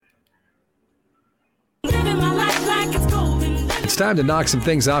time to knock some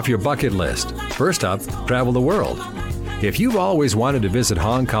things off your bucket list. First up, travel the world. If you've always wanted to visit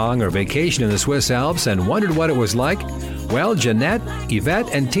Hong Kong or vacation in the Swiss Alps and wondered what it was like, well, Jeanette,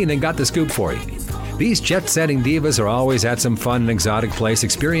 Yvette, and Tina got the scoop for you. These jet-setting divas are always at some fun and exotic place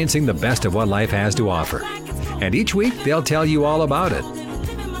experiencing the best of what life has to offer. And each week, they'll tell you all about it.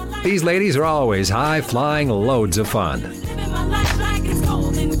 These ladies are always high-flying loads of fun.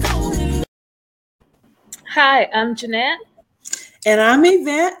 Hi, I'm Jeanette. And I'm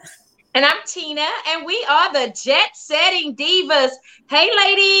Yvette. And I'm Tina, and we are the Jet Setting Divas. Hey,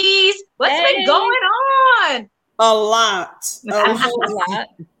 ladies, what's been going on? A lot. A whole lot.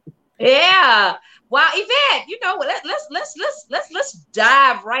 Yeah. Wow, Yvette, you know, let's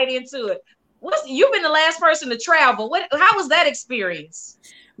dive right into it. You've been the last person to travel. How was that experience?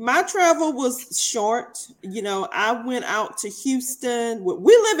 My travel was short. You know, I went out to Houston.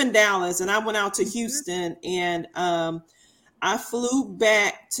 We live in Dallas, and I went out to Houston, and I flew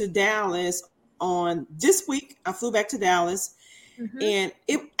back to Dallas on this week. I flew back to Dallas, and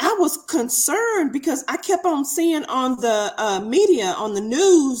I was concerned because I kept on seeing on the media, on the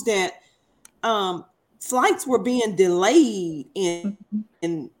news, that flights were being delayed and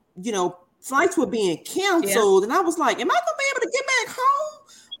you know, flights were being canceled. And I was like, am I gonna be able to get back home?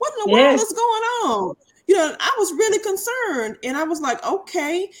 What in the world is going on? You know, I was really concerned, and I was like,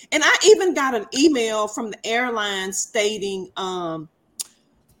 okay. And I even got an email from the airline stating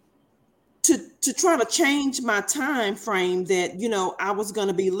to try to change my time frame, that, you know, I was going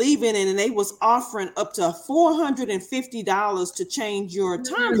to be leaving, and they was offering up to $450 to change your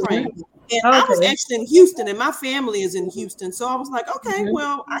time frame. And I was actually in Houston, and my family is in Houston. So I was like, okay,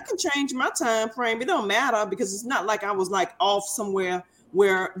 well, I can change my time frame. It don't matter, because it's not like I was like off somewhere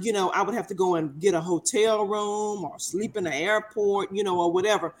where, you know, I would have to go and get a hotel room or sleep in the airport, you know, or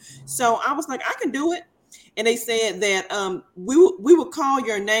whatever. So I was like, I can do it. And they said that we will call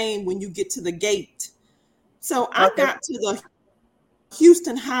your name when you get to the gate. So I got to the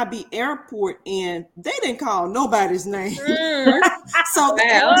Houston Hobby Airport, and they didn't call nobody's name. So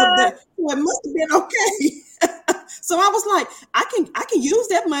it must have been okay. So I was like, I can use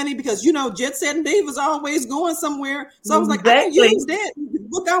that money, because, you know, Jet Setting Divas always going somewhere. So I was like, I can use that to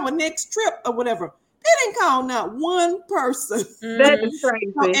book our next trip or whatever. They didn't call not one person. That is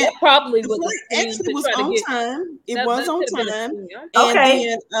crazy. That probably was actually was on time. It was on time.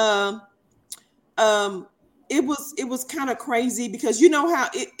 Okay. And then it was kind of crazy, because you know how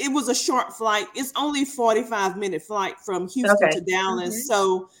it was a short flight. It's only 45-minute flight from Houston to Dallas.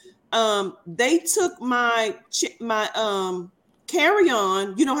 So they took my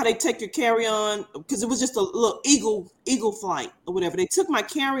carry-on. You know how they take your carry-on, because it was just a little Eagle flight or whatever. They took my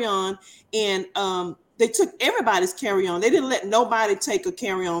carry-on, and they took everybody's carry-on. They didn't let nobody take a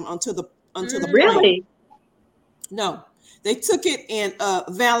carry-on onto the really? plane. No, they took it in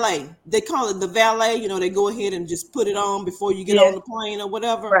valet. They call it the valet. You know, they go ahead and just put it on before you get on the plane or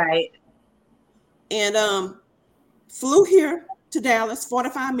whatever. Right. And flew here to Dallas,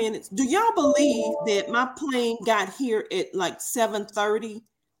 45 minutes. Do y'all believe that my plane got here at like 7:30?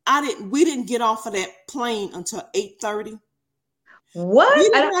 We didn't get off of that plane until 8:30. What? We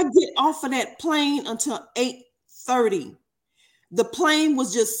did not get off of that plane until 8:30. The plane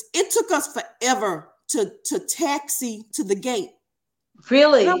was it took us forever to taxi to the gate.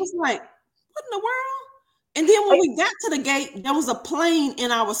 Really? And I was like, what in the world? And then when we got to the gate, there was a plane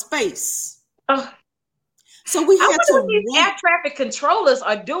in our space. So we had to. What these air traffic controllers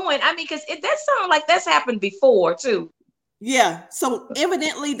are doing. I mean, because that sounds like that's happened before too. Yeah. So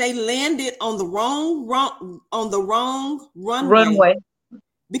evidently they landed on the wrong runway,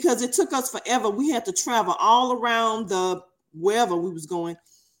 because it took us forever. We had to travel all around the wherever we was going.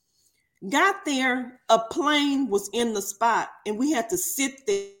 Got there, a plane was in the spot, and we had to sit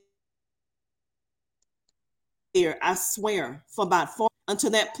there. I swear, for about 4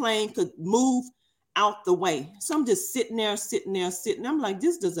 until that plane could move out the way. So I'm just sitting there. I'm like,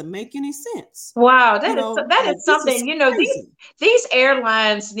 this doesn't make any sense. Wow, that is something. You know, these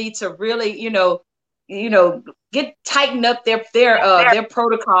airlines need to really, you know, tighten up their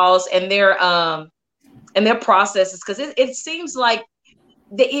protocols and their processes, because it seems like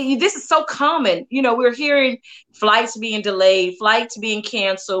this is so common. You know, we're hearing flights being delayed, flights being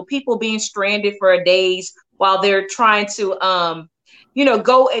canceled, people being stranded for days while they're trying to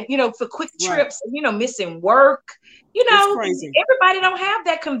go, for quick trips, missing work. You know, everybody don't have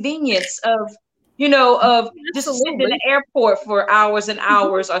that convenience of just sitting in the airport for hours and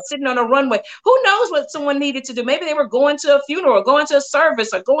hours, or sitting on a runway. Who knows what someone needed to do? Maybe they were going to a funeral, going to a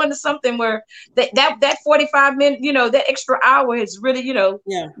service, or going to something where that 45 minute, that extra hour has really, did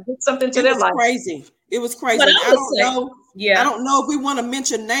something to their life. It was crazy. But I don't know Yeah. I don't know if we want to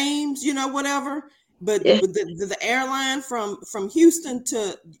mention names, you know, whatever. But the airline from Houston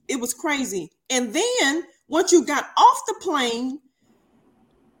to, it was crazy. And then once you got off the plane,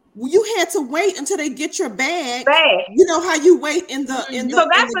 you had to wait until they get your bag. You know how you wait in the so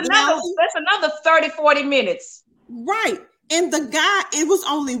that's another 30-40 minutes. Right. And the guy, it was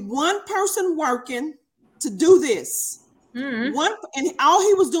only one person working to do this. And all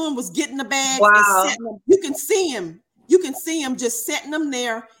he was doing was getting the bags and setting them. You can see him just setting them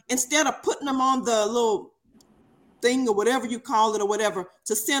there instead of putting them on the little thing or whatever you call it or whatever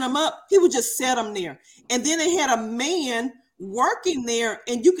to send them up. He would just set them there. And then they had a man working there,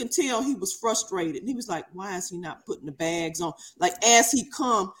 and you can tell he was frustrated. And he was like, why is he not putting the bags on? Like, as he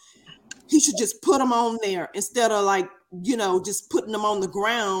come, he should just put them on there instead of, like, you know, just putting them on the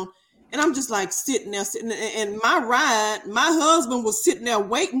ground. And I'm just like sitting there, and my husband was sitting there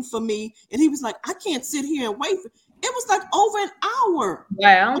waiting for me. And he was like, I can't sit here and wait. It was like over an hour.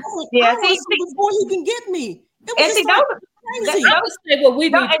 Wow. Before he can get me. It was just like crazy. I would say what we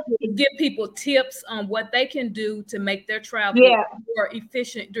need to do is give people tips on what they can do to make their travel more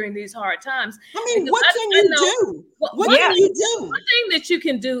efficient during these hard times. I mean, what can you do? What can you do? One thing that you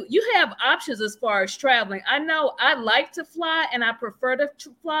can do, you have options as far as traveling. I know I like to fly and I prefer to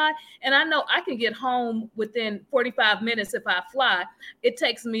fly. And I know I can get home within 45 minutes if I fly. It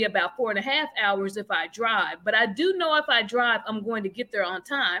takes me about 4.5 hours if I drive. But I do know if I drive, I'm going to get there on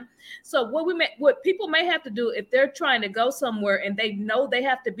time. So what people may have to do if they're trying to go somewhere and they know they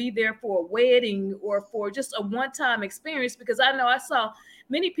have to be there for a wedding or for just a one-time experience, because I know I saw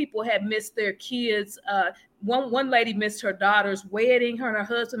many people had missed their kids. One lady missed her daughter's wedding. Her and her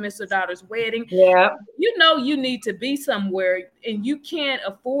husband missed her daughter's wedding. Yeah. You know, you need to be somewhere and you can't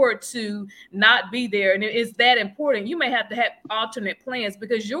afford to not be there. And it is that important. You may have to have alternate plans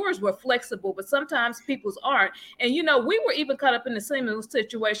because yours were flexible, but sometimes people's aren't. And, you know, we were even caught up in the same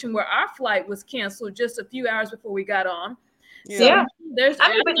situation where our flight was canceled just a few hours before we got on. Yeah. So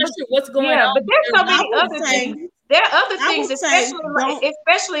I'm not sure what's going on. But there's so many other things. There are other things,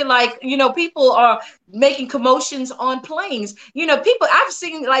 especially like, you know, people are making commotions on planes. You know, people I've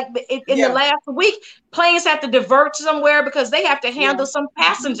seen like in the last week, planes have to divert somewhere because they have to handle some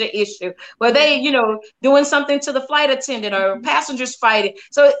passenger issue where they, you know, doing something to the flight attendant or passengers fighting.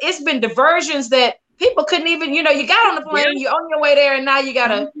 So it's been diversions that people couldn't even, you know, you got on the plane, you're on your way there, and now you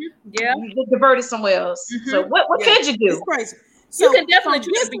gotta get diverted somewhere else. So what could you do? It's crazy. So you can definitely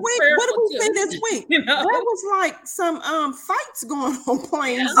try to be prayerful. What did we say this week? You know? There was like some fights going on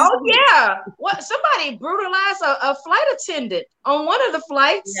planes. Oh yeah, somebody brutalized a flight attendant on one of the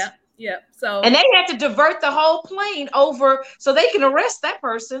flights. Yeah. So and they had to divert the whole plane over so they can arrest that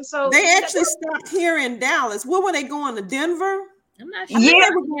person. So they actually stopped here in Dallas. What were they going to Denver? I'm not sure. I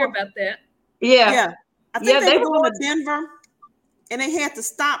would hear about that. Yeah. I think they were going to Denver. And they had to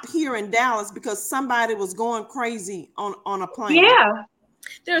stop here in Dallas because somebody was going crazy on a plane. Yeah.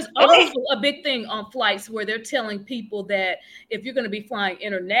 There's also a big thing on flights where they're telling people that if you're going to be flying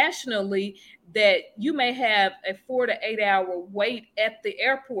internationally, that you may have a 4 to 8 hour wait at the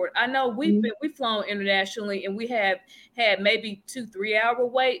airport. I know we've flown internationally and we have had maybe 2-3 hour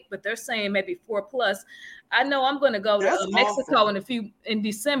wait, but they're saying maybe 4+. I know I'm going to go to Mexico in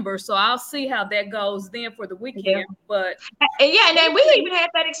December, so I'll see how that goes then for the weekend. Yeah. But and then we even had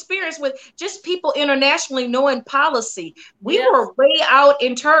that experience with just people internationally knowing policy. We were way out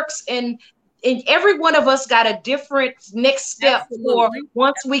in Turks, and every one of us got a different next step for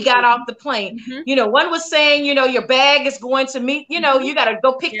once we got off the plane. You know, one was saying, you know, your bag is going to meet, you know, you got to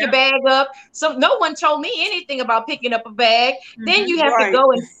go pick your bag up. So no one told me anything about picking up a bag. Then you have to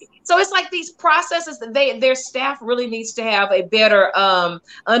go and. So it's like these processes that their staff really needs to have a better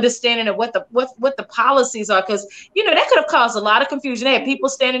understanding of what the policies are, because you know that could have caused a lot of confusion. They had people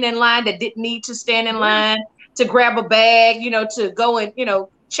standing in line that didn't need to stand in line to grab a bag, you know, to go and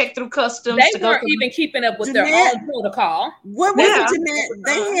check through customs. They weren't even keeping up with their own protocol. What was it, Jeanette?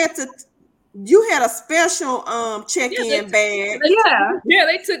 They had to. You had a special check-in bag.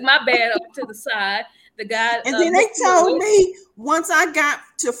 They took my bag up to the side. The guy, and then they told me once I got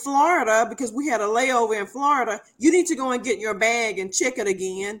to Florida, because we had a layover in Florida, you need to go and get your bag and check it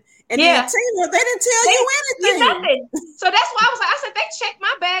again. And then Tina, they didn't tell you anything. Nothing. So that's why I said they checked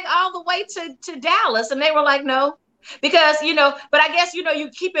my bag all the way to Dallas, and they were like, no. Because, but I guess, you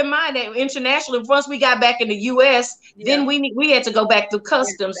keep in mind that internationally, once we got back in the U.S., then we had to go back through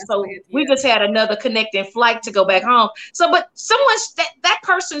customs. So we just had another connecting flight to go back home. So, but that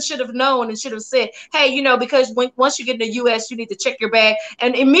person should have known and should have said, hey, because once you get in the U.S., you need to check your bag.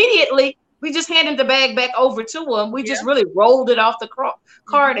 And immediately we just handed the bag back over to them. We just really rolled it off the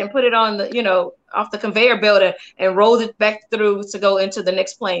cart and put it on the, you know, off the conveyor belt and rolled it back through to go into the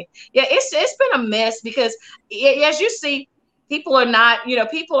next plane. Yeah, it's been a mess because as you see, people are not, you know,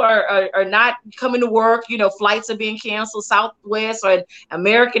 people are not coming to work. You know, flights are being canceled. Southwest or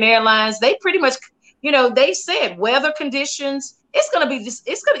American Airlines, they pretty much, you know, they said weather conditions. It's gonna be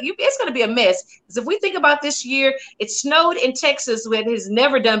a mess. Because if we think about this year, it snowed in Texas, where it has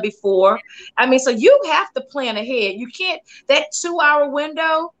never done before. I mean, so you have to plan ahead. You can't, that 2-hour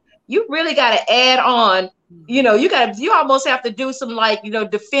window, you really got to add on. You know, you almost have to do some, like, you know,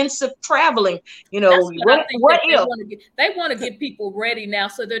 defensive traveling. You know, what if they want to get people ready now?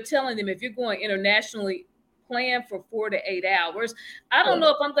 So they're telling them, if you're going internationally, plan for 4 to 8 hours. I don't know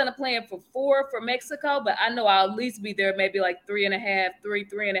if I'm going to plan for 4 for Mexico, but I know I'll at least be there maybe like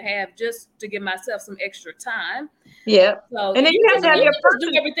 3.5, just to give myself some extra time. Yeah. So and then you have to have your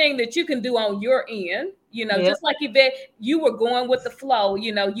do everything that you can do on your end. You know, just like Yvette, you were going with the flow.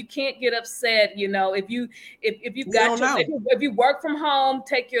 You know, you can't get upset. You know, if you work from home,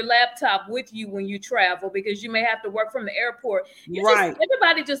 take your laptop with you when you travel, because you may have to work from the airport.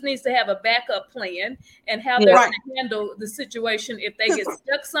 Everybody just needs to have a backup plan and how they're going to handle the situation if they get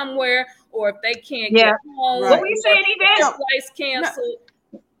stuck somewhere or if they can't get home. What were you saying, Yvette? Flights canceled.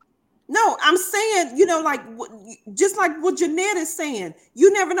 No, I'm saying, you know, like, just like what Jeanette is saying,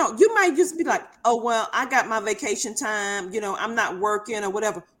 you never know. You might just be like, oh, well, I got my vacation time, you know, I'm not working or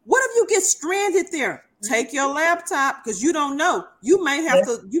whatever. What if you get stranded there? Take your laptop, because you don't know. You might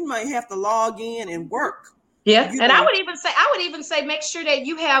have to log in and work. Yeah. And I would even say make sure that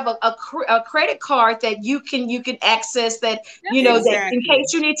you have a credit card that you can access, that, you know, that in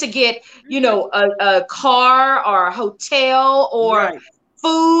case you need to get, you know, a car or a hotel or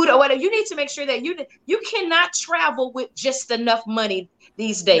food or whatever. You need to make sure that you cannot travel with just enough money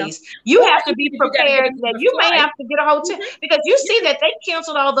these days. You have to be prepared that you may have to get a hotel, because you see that they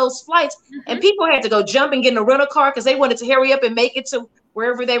canceled all those flights and people had to go jump and get in a rental car because they wanted to hurry up and make it to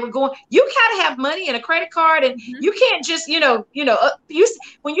wherever they were going. You gotta have money and a credit card, and you can't just,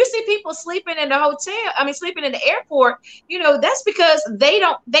 when you see people sleeping in the hotel, sleeping in the airport, you know, that's because they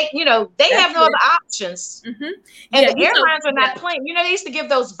have no other options. And the airlines are not playing. You know, they used to give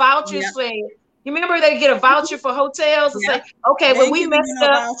those vouchers for, you remember they get a voucher for hotels and say, okay, when we messed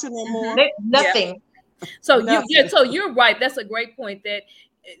up, nothing. So you're right. That's a great point, that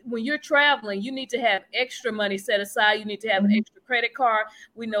when you're traveling, you need to have extra money set aside. You need to have an extra credit card.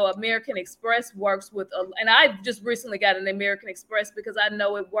 We know American Express works with, and I just recently got an American Express because I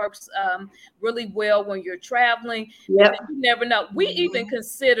know it works really well when you're traveling. You never know. We even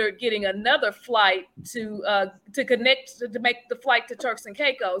considered getting another flight to connect to make the flight to Turks and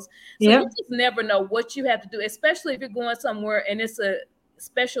Caicos. So you just never know what you have to do, especially if you're going somewhere and it's a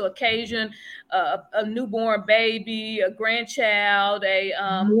special occasion, a newborn baby, a grandchild, a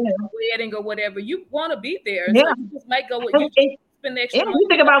wedding or whatever. You want to be there. So you just might go with you. Spend extra money. You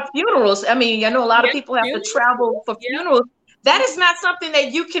think about funerals. I mean, I know a lot of people have to travel for funerals. That is not something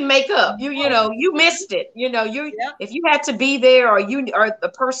that you can make up. You missed it. You know, if you had to be there, or you are the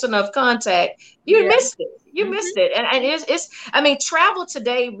person of contact, you missed it. You missed it. And travel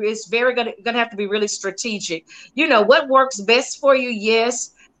today is very gonna have to be really strategic. You know, what works best for you?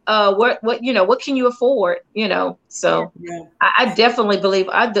 Yes. What can you afford? You know, so I definitely believe,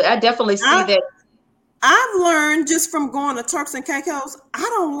 I definitely see that. I've learned just from going to Turks and Caicos, I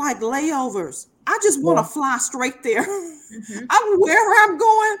don't like layovers. I just want to fly straight there. Wherever I'm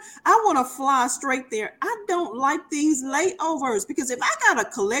going, I want to fly straight there. I don't like these layovers, because if I got to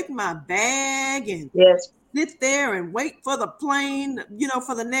collect my bag and sit there and wait for the plane,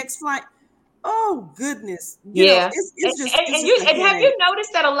 for the next flight, oh goodness. It's just. And have you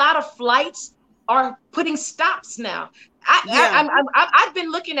noticed that a lot of flights are putting stops now? I've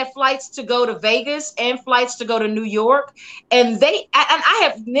been looking at flights to go to Vegas and flights to go to New York, and I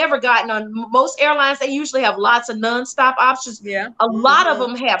have never gotten on most airlines. They usually have lots of nonstop options. A lot of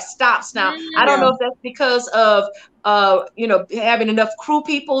them have stops now. I don't know if that's because of having enough crew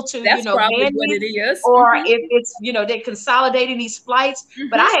people to that's probably what it is, or if it's they're consolidating these flights.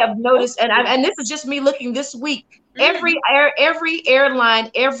 But I have noticed, and this is just me looking this week. Every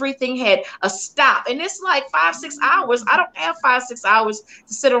airline, everything had a stop, and it's like 5-6 hours. I don't have 5-6 hours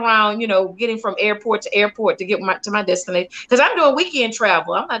to sit around, getting from airport to airport to get to my destination, because I'm doing weekend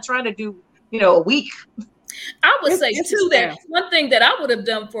travel. I'm not trying to do, a week. I would say too that one thing that I would have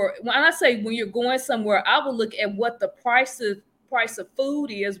done when you're going somewhere, I would look at what the price of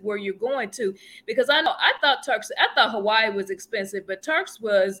food is where you're going to, because I thought Hawaii was expensive, but Turks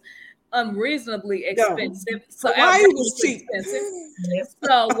was unreasonably expensive. So Hawaii was cheap. Expensive.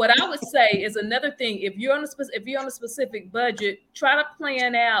 So what I would say is another thing: if you're on a specific budget, try to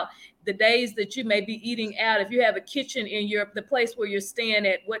plan out the days that you may be eating out. If you have a kitchen in the place where you're staying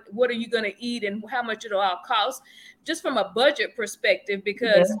at, what are you going to eat and how much it'll all cost, just from a budget perspective,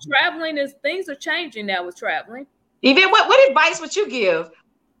 because traveling things are changing now with traveling. Even what advice would you give?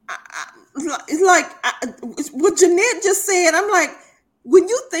 It's like what Jeanette just said. I'm like, when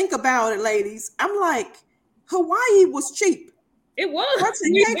you think about it, ladies, I'm like, Hawaii was cheap. It was.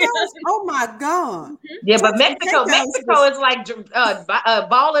 Oh my God. Yeah, but Mexico is like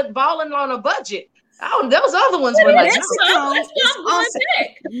balling on a budget. Oh, those other ones were like Mexico is awesome.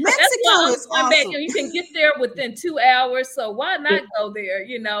 Mexico is awesome. You can get there within 2 hours, so why not go there?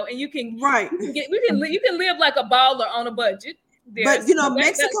 You know, and you can you can live like a baller on a budget. There. But you know,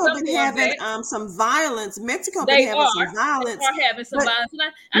 Mexico been having some violence. Mexico been having some violence. They are having some violence. And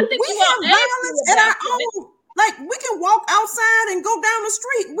I think we have violence at our own. Like, we can walk outside and go down the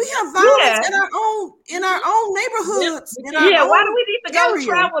street. We have violence in our own neighborhoods. Why do we need to go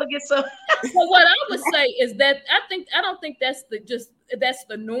travel to get some? Well, what I would say is that I don't think that's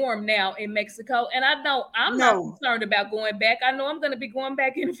the norm now in Mexico. And I know I'm not concerned about going back. I know I'm going to be going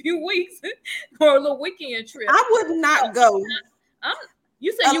back in a few weeks for a little weekend trip. I would not go.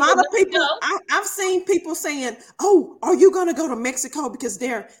 You said a lot of people. I've seen people saying, "Oh, are you going to go to Mexico because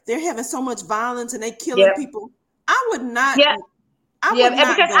they're having so much violence and they killing people?" I would not. Yeah,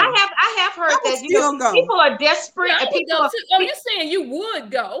 because I have heard that people are desperate. You're saying you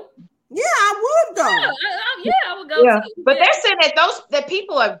would go? Yeah, I would go. I would go. Yeah, but they're saying that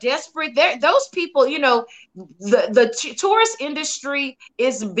people are desperate. Those people, you know, the tourist industry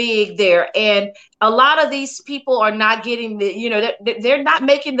is big there, and a lot of these people are not getting they're not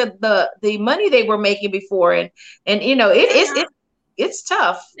making the money they were making before, and you know it's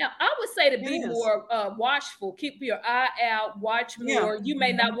tough. Now, I would say to be more watchful, keep your eye out, watch more. You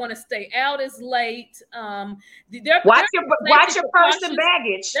may not want to stay out as late. Watch your purse and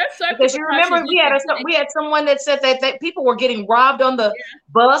baggage, because you remember we had someone that said that people were getting robbed on the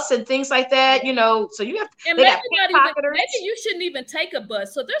bus and things like that. You know, so you have maybe you shouldn't even take a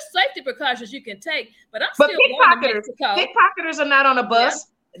bus. So there's safety precautions you can take, but still going to Mexico. Pickpocketers are not on a bus. Yeah.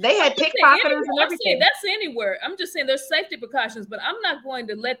 They had pickpocketers and everything. That's anywhere. I'm just saying there's safety precautions, but I'm not going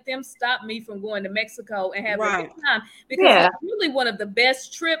to let them stop me from going to Mexico and having a good time, because it's really one of the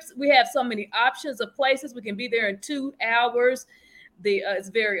best trips. We have so many options of places. We can be there in 2 hours. It's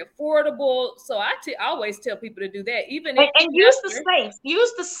very affordable. So I always tell people to do that. And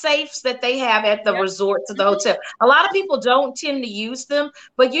use the safes that they have at the resorts or the hotel. A lot of people don't tend to use them,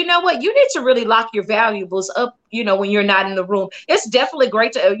 but you know what? You need to really lock your valuables up, you know, when you're not in the room. It's definitely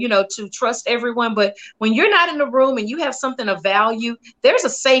great to, to trust everyone, but when you're not in the room and you have something of value, there's a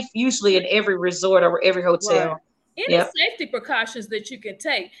safe usually in every resort or every hotel. Right. Any safety precautions that you can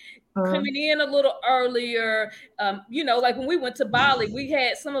take. Coming in a little earlier, like when we went to Bali, we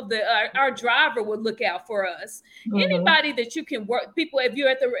had some of our driver would look out for us. Anybody that you can work, people, if you're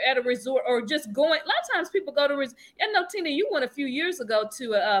at a resort or just going, a lot of times people go to I know, Tina, you went a few years ago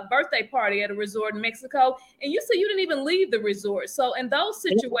to a birthday party at a resort in Mexico, and you said you didn't even leave the resort. So in those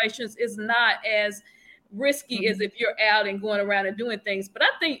situations, it's not as risky as if you're out and going around and doing things. But I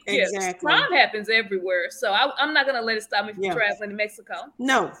think crime happens everywhere, so I'm not going to let it stop me from traveling to Mexico.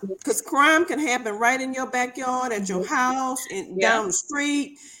 No, because crime can happen right in your backyard, at your house, and down the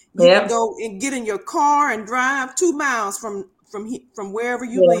street. You can go and get in your car and drive 2 miles from wherever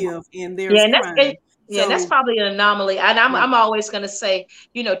you live, and there's crime. That's probably an anomaly. And I'm always going to say,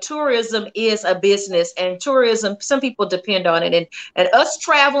 tourism is a business, and tourism, some people depend on it, and us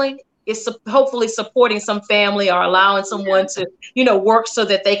traveling is hopefully supporting some family or allowing someone to, work so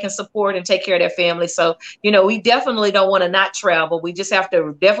that they can support and take care of their family. So, we definitely don't want to not travel. We just have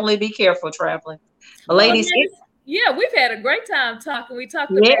to definitely be careful traveling. Ladies. We've had a great time talking. We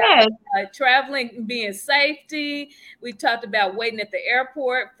talked about traveling being safety. We talked about waiting at the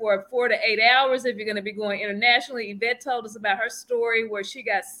airport for 4 to 8 hours if you're going to be going internationally. Yvette told us about her story where she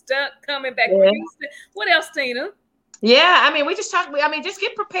got stuck coming back from Houston. What else, Tina? Yeah, we just talked. Just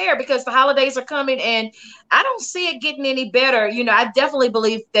get prepared because the holidays are coming, and I don't see it getting any better. I definitely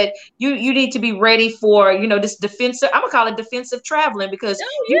believe that you need to be ready for, this defensive. I'm gonna call it defensive traveling, because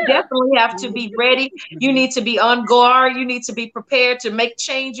you definitely have to be ready. You need to be on guard. You need to be prepared to make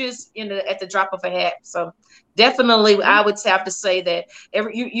changes at the drop of a hat. So definitely, I would have to say that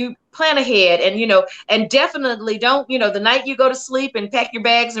you plan ahead, and definitely don't, the night you go to sleep and pack your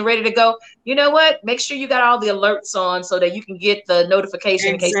bags and ready to go, make sure you got all the alerts on so that you can get the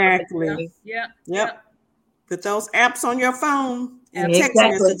notification. Exactly. Yeah. Put those apps on your phone and Exactly.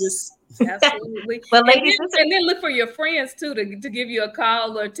 text messages. Absolutely. But ladies, and then look for your friends too to give you a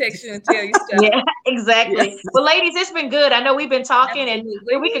call or text you and tell you stuff. Yeah, exactly. Yes. Well, ladies, it's been good. I know we've been talking and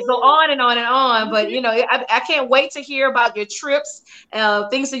we could go on and on and on, but you know, I can't wait to hear about your trips,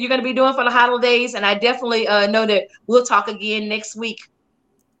 things that you're going to be doing for the holidays. And I definitely know that we'll talk again next week.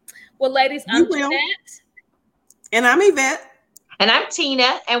 Well, ladies, I'm Jeanette. And I'm Yvette. And I'm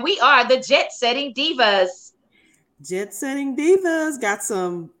Tina. And we are the Jet Setting Divas. Jet Setting Divas got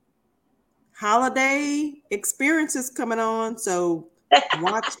some holiday experiences coming on, so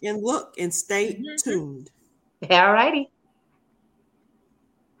watch and look and stay tuned. All righty.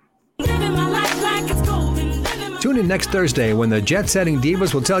 Tune in next Thursday when the Jet Setting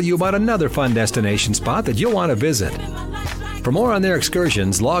Divas will tell you about another fun destination spot that you'll want to visit. For more on their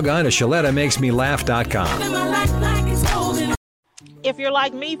excursions, log on to ShalettaMakesMeLaugh.com. If you're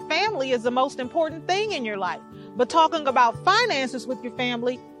like me, family is the most important thing in your life, but talking about finances with your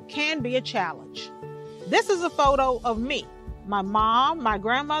family can be a challenge. This is a photo of me, my mom, my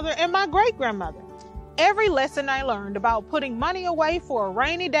grandmother, and my great-grandmother. Every lesson I learned about putting money away for a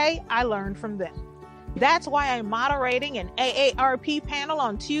rainy day, I learned from them. That's why I'm moderating an AARP panel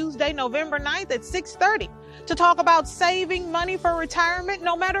on Tuesday, November 9th at 6:30 to talk about saving money for retirement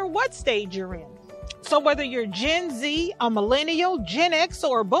no matter what stage you're in. So whether you're Gen Z, a millennial, Gen X,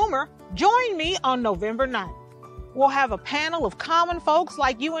 or a boomer, join me on November 9th. We'll have a panel of common folks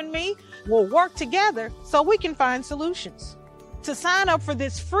like you and me. We'll work together so we can find solutions. To sign up for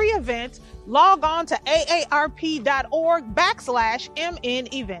this free event, log on to aarp.org/MN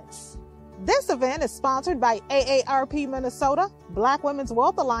events. This event is sponsored by AARP Minnesota, Black Women's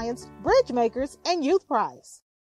Wealth Alliance, Bridgemakers, and Youth Prize.